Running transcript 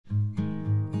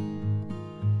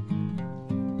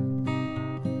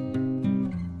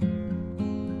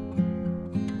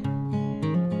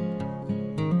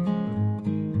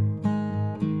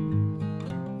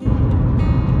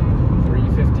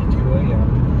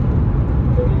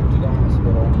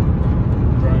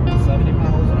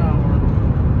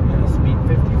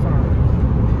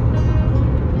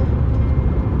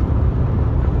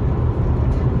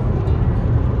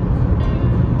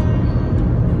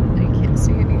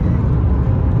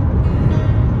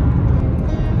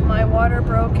water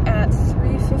broke at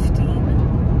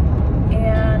 3:15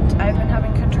 and I've been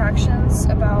having contractions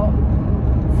about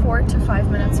 4 to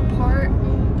 5 minutes apart.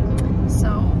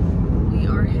 So we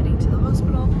are heading to the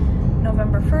hospital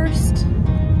November 1st.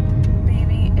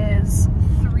 Baby is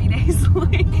 3 days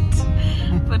late,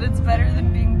 but it's better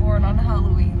than being born on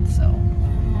Halloween, so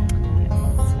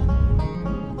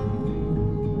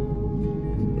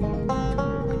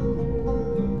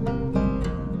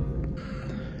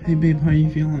Hey babe, how you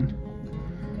feeling?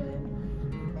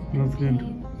 Good. That's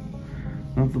good.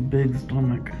 That's a big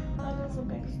stomach. That is a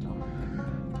big stomach.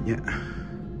 Yeah.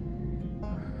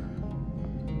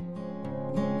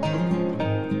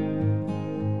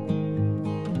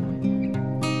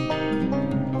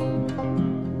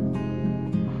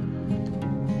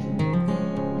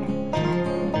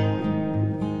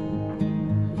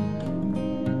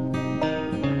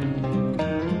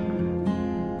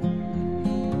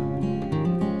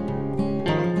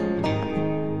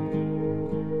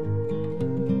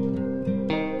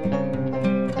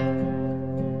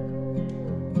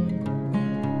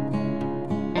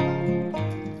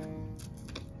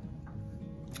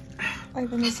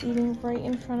 Ivan is eating right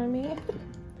in front of me.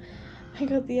 I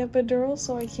got the epidural,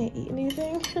 so I can't eat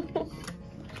anything.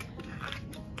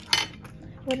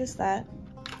 What is that?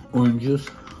 Orange juice.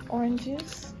 Orange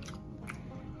juice.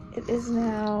 It is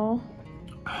now...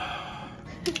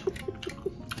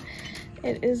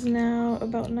 It is now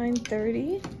about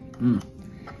 9:30.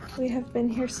 We have been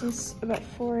here since about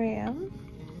 4 a.m.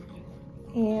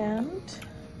 And...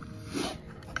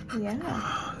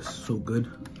 yeah. This is so good.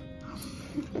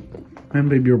 Man,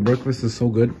 baby, your breakfast is so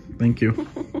good. Thank you.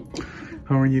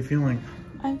 How are you feeling?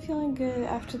 I'm feeling good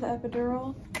after the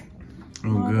epidural. Oh,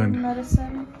 Modern good.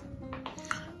 medicine.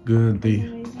 Good. They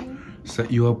Amazing.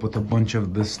 set you up with a bunch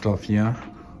of this stuff, yeah?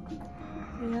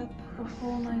 Yep, a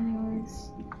full 9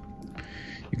 yards.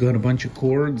 You got a bunch of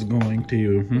cords going to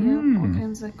you. Yep, all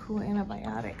kinds of cool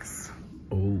antibiotics.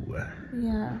 Oh.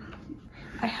 Yeah.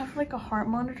 I have like a heart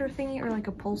monitor thingy or like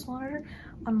a pulse monitor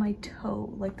on my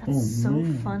toe. Like that's so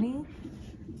funny.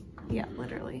 Yeah,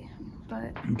 literally.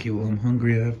 But okay, well, I'm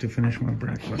hungry. I have to finish my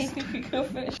breakfast. Go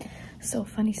finish. So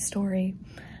funny story.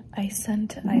 I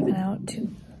sent Ivan out to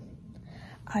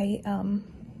I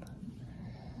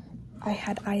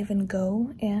had Ivan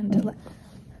go and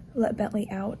let Bentley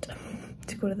out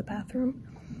to go to the bathroom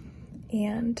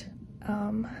and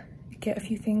get a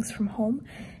few things from home.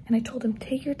 And I told him,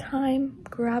 take your time,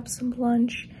 grab some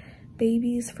lunch.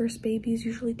 First babies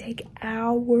usually take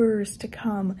hours to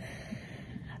come.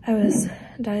 I was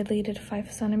dilated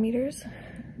 5 centimeters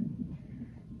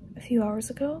a few hours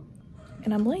ago.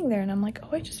 And I'm laying there and I'm like, oh,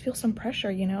 I just feel some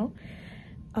pressure, you know?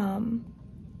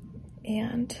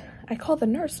 And I called the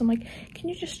nurse. I'm like, can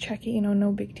you just check it? You know,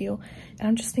 no big deal. And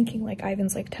I'm just thinking like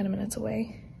Ivan's like 10 minutes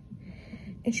away.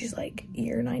 And she's like,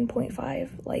 you're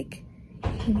 9.5. Like,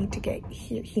 he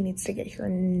needs to get here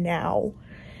now.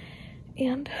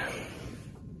 And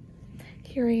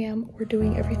here I am. We're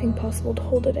doing everything possible to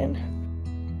hold it in.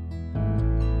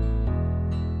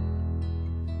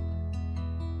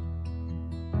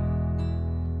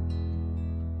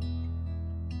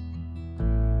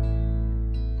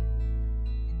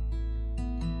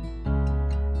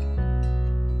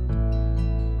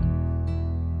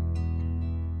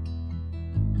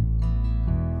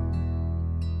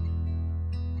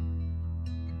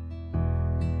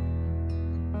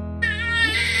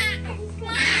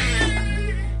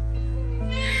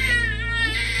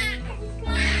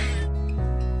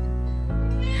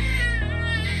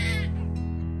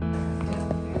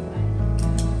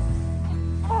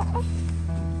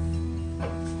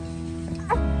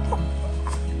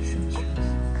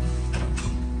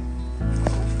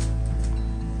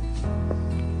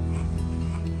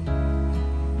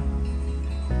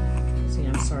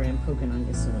 Sorry, I'm poking on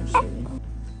you so much, sweetie.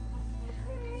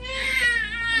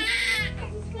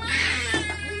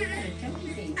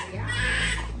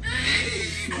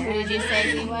 What did you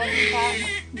say he was?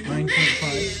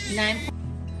 9.5. 9.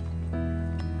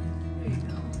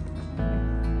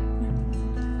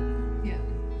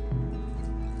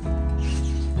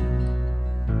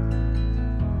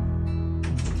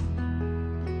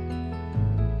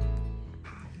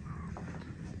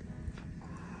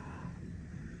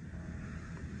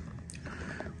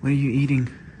 What are you eating?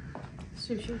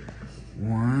 Sushi.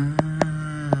 Wow.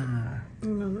 A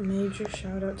major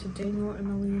shout out to Daniel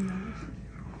and Alina.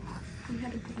 We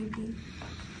had a baby.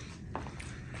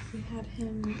 We had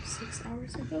him 6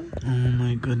 hours ago. Oh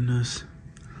my goodness.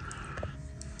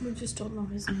 We just don't know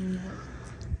his name yet.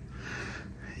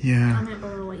 Yeah. Comment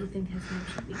below what you think his name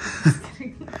should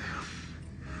be.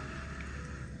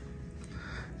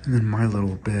 And then my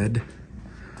little bed.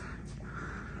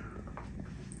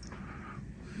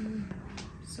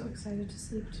 excited to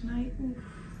sleep tonight.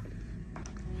 Oof.